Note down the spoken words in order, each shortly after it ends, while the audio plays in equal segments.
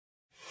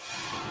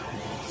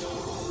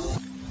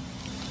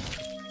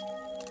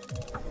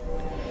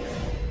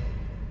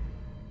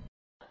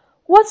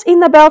What's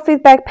in the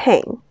Biofeedback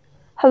Pane?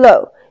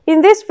 Hello,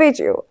 in this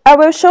video, I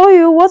will show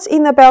you what's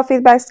in the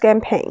Biofeedback Scan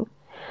pane.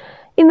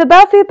 In the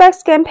Biofeedback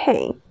Scan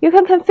pane, you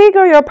can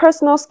configure your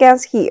personal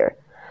scans here.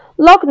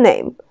 Log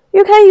name.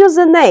 You can use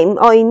the name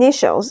or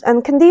initials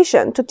and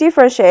condition to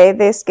differentiate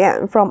this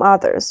scan from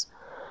others.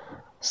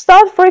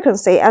 Start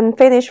frequency and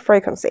finish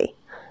frequency.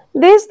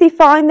 These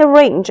define the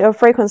range of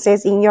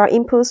frequencies in your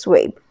input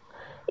sweep.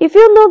 If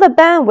you know the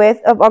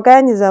bandwidth of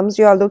organisms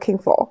you are looking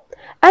for,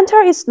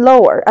 enter its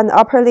lower and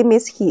upper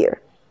limits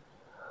here.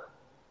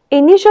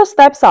 Initial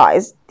step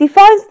size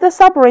defines the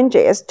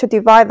subranges to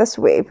divide the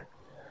sweep.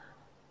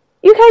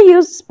 You can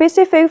use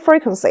specific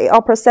frequency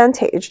or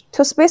percentage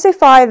to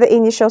specify the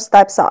initial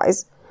step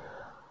size.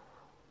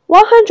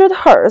 100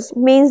 Hz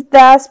means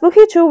that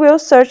Spooky2 will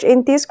search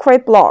in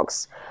discrete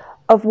blocks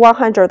of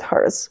 100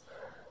 Hz.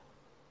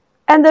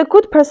 And a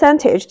good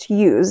percentage to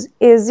use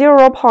is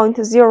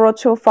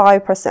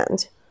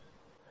 0.025%.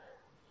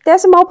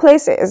 Decimal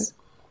places.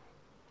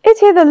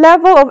 It is the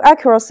level of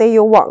accuracy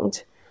you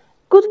want.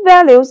 Good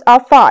values are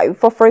 5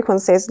 for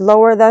frequencies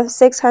lower than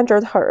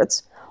 600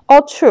 Hz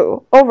or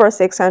 2 over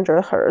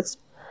 600 Hz.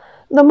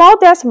 The more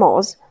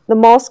decimals, the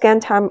more scan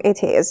time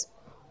it is.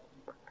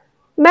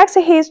 Max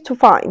hits to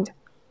find.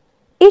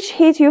 Each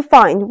hit you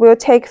find will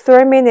take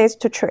 3 minutes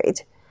to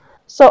treat.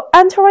 So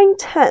entering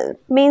 10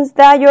 means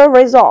that your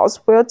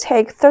results will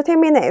take 30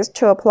 minutes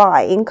to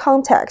apply in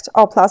contact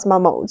or plasma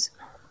modes.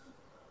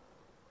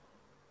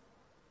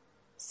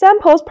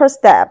 Samples per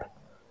step.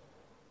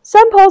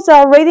 Samples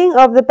are reading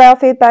of the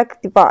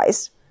biofeedback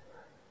device.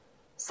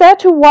 Set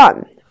to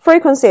 1,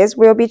 frequencies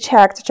will be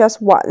checked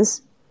just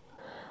once.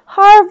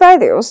 Higher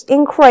values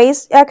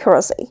increase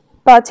accuracy,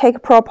 but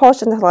take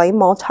proportionately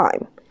more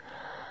time.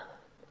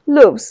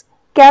 Loops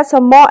gets a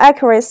more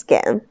accurate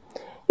scan.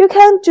 You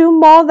can do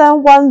more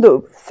than one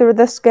loop through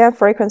the scan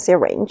frequency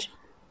range.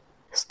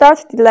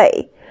 Start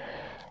delay.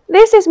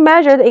 This is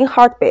measured in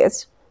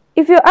heartbeats.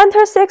 If you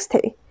enter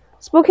 60,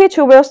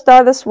 Spooky2 will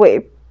start the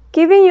sweep,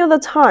 giving you the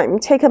time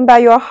taken by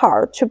your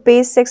heart to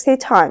beat 60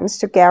 times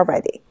to get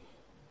ready.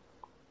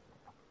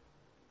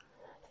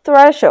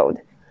 Threshold.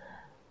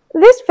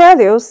 This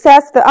value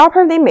sets the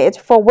upper limit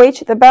for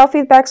which the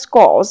biofeedback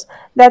scores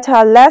that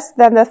are less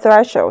than the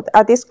threshold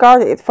are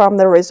discarded from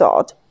the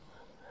result.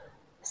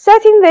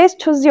 Setting this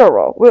to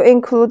 0 will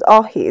include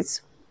all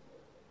hits.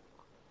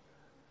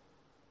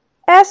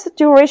 S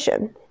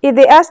duration is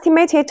the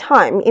estimated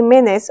time in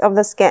minutes of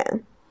the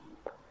scan.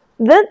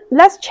 Then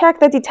let's check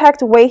the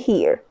detect way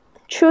here.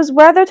 Choose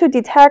whether to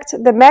detect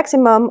the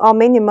maximum or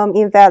minimum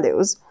in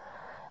values.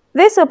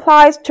 This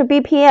applies to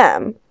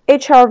BPM,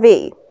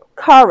 HRV,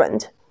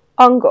 current,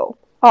 angle,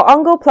 or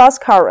angle plus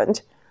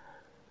current.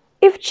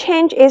 If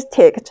change is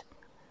ticked,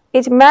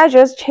 it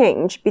measures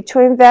change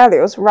between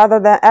values rather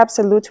than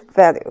absolute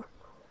value.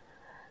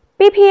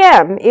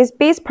 BPM is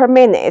beats per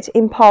minute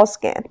in pulse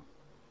scan.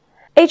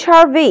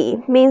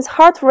 HRV means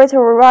heart rate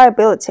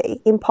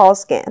variability in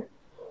pulse scan.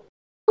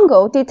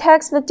 Angle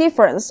detects the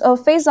difference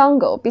of phase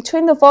angle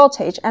between the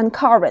voltage and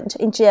current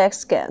in GX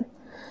scan.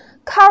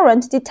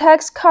 Current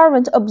detects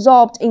current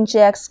absorbed in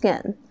GX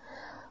scan.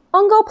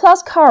 Angle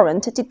plus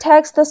current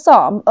detects the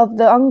sum of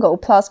the angle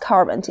plus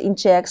current in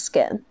GX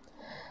scan.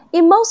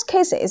 In most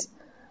cases,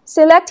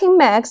 selecting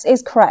max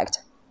is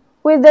correct,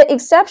 with the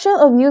exception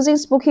of using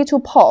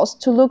Spooky2 pulse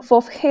to look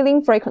for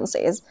healing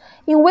frequencies,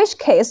 in which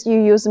case you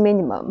use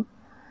minimum.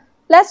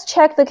 Let's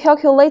check the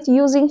calculate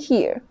using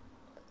here.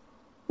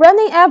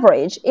 Running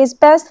average is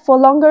best for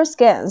longer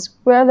scans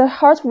where the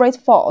heart rate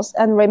falls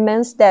and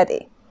remains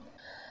steady.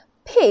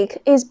 Peak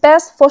is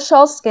best for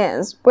short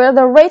scans where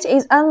the rate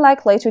is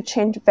unlikely to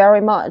change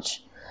very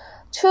much.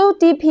 2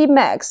 dp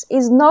max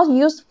is not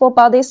used for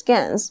body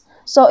scans,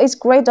 so it's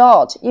grayed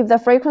out if the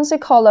frequency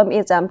column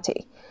is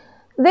empty.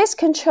 This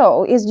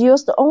control is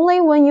used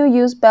only when you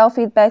use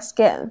Biofeedback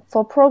Scan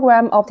for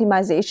program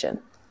optimization.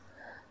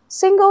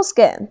 Single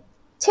scan.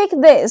 Tick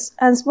this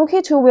and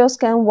Spooky2 will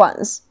scan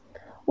once,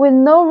 with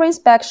no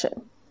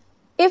reinspection.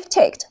 If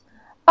ticked,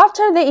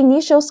 after the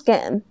initial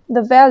scan,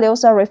 the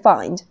values are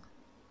refined.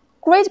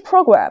 Grid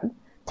program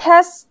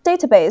tests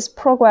database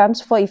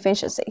programs for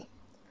efficiency.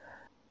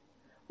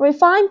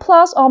 Refine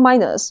plus or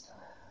minus.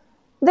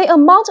 The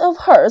amount of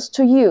Hertz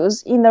to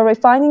use in the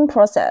refining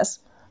process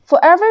for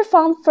every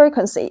found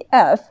frequency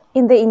f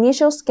in the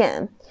initial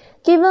scan,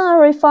 given a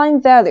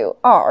refined value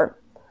r.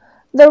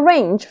 The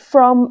range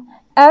from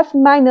f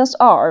minus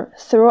r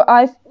through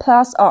f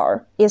plus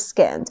r is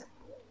scanned.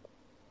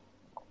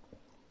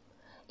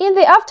 In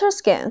the after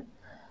scan,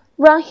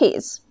 run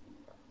hits.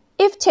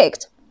 If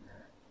ticked,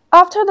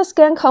 after the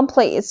scan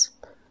completes,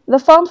 the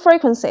found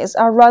frequencies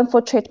are run for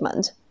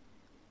treatment.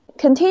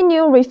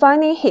 Continue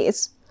refining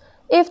hits.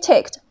 If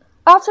ticked,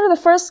 after the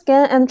first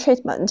scan and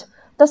treatment,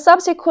 the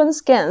subsequent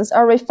scans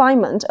are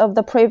refinement of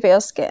the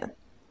previous scan.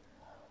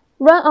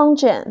 Run on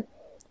gen.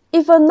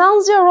 If a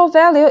non-zero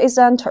value is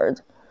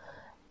entered,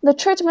 the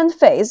treatment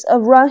phase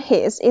of run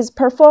hits is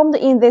performed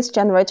in this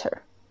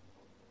generator.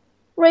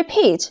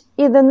 Repeat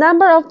is the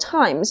number of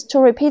times to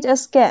repeat a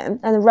scan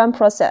and run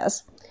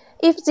process.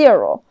 If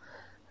 0,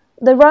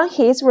 The run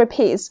hit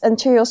repeats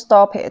until you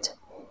stop it.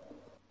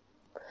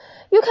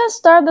 You can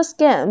start the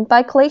scan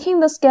by clicking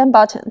the Scan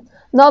button,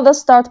 not the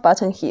Start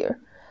button here.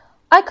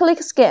 I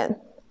click Scan.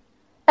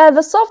 As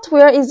the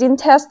software is in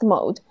test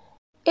mode,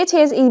 it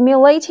is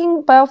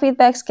emulating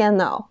Biofeedback Scan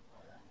now.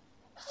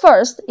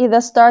 First is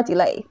the start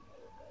delay.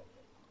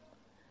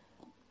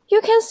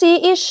 You can see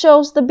it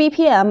shows the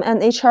BPM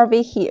and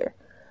HRV here,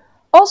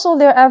 also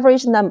their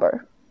average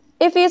number.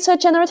 If it's a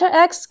generator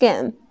X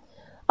scan,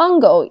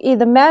 angle is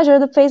the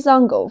measured phase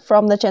angle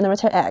from the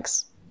generator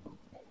X.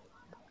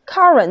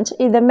 Current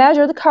is the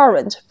measured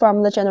current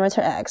from the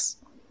generator X.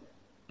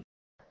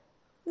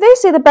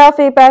 This is the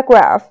biofeedback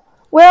graph,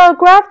 where a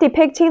graph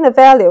depicting the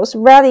values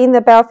read in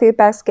the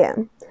biofeedback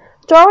scan.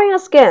 During a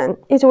scan,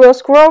 it will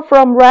scroll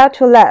from right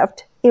to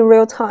left in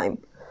real time.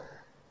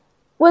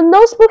 When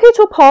no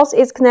Spooky2 pulse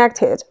is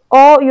connected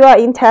or you are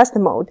in test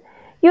mode,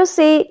 you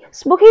see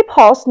Spooky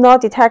pulse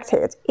not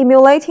detected,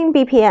 emulating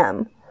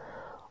BPM.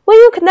 When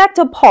you connect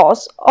a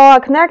pulse or are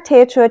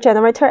connected to a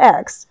generator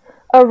X,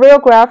 a real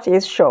graph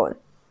is shown.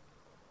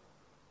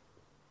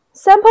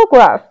 Sample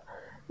graph.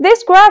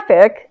 This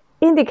graphic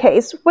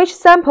indicates which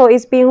sample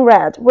is being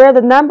read, where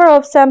the number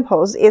of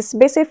samples is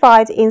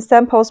specified in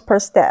samples per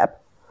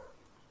step.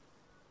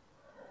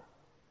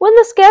 When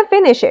the scan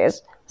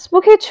finishes,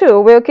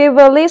 Spooky2 will give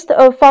a list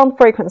of found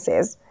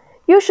frequencies.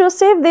 You should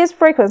save these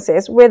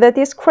frequencies with a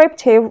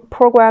descriptive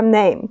program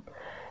name.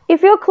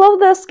 If you close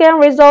the scan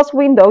results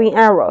window in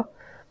error,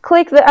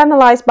 click the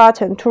Analyze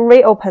button to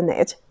reopen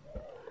it.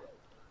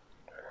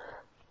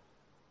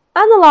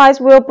 Analyze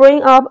will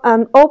bring up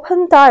an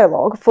open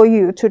dialog for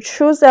you to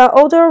choose an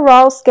older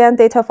raw scan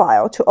data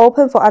file to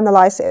open for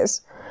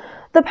analysis.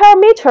 The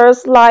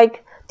parameters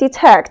like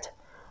detect,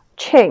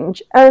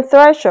 change, and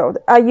threshold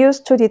are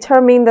used to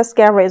determine the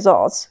scan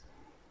results.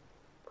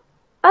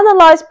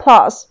 Analyze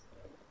Plus.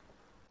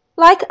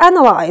 Like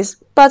Analyze,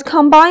 but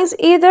combines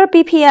either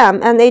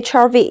BPM and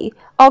HRV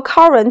or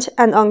current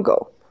and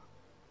angle.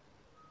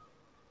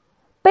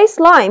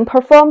 Baseline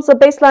performs a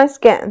baseline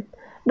scan.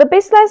 The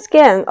baseline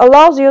scan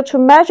allows you to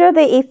measure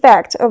the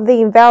effect of the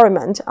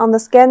environment on the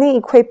scanning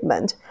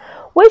equipment,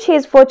 which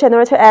is for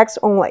generator X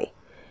only.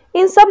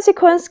 In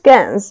subsequent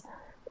scans,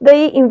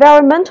 the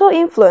environmental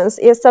influence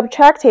is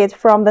subtracted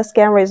from the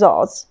scan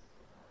results.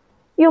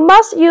 You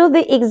must use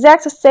the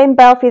exact same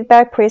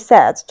biofeedback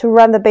preset to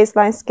run the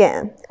baseline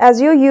scan as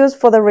you use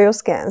for the real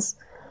scans.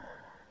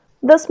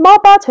 The small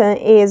button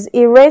is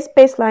Erase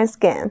Baseline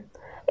Scan.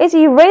 It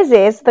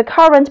erases the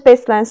current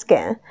baseline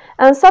scan,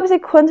 and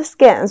subsequent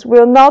scans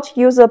will not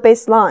use a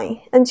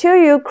baseline until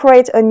you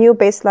create a new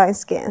baseline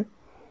scan.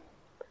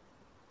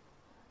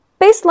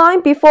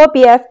 Baseline before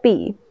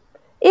BFB.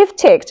 If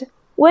ticked,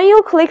 when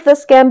you click the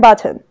Scan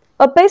button,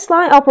 a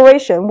baseline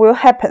operation will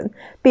happen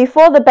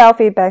before the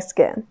biofeedback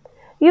scan.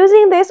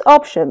 Using this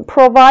option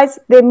provides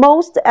the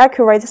most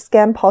accurate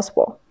scan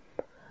possible.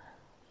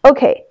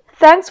 Okay,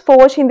 thanks for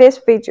watching this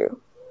video.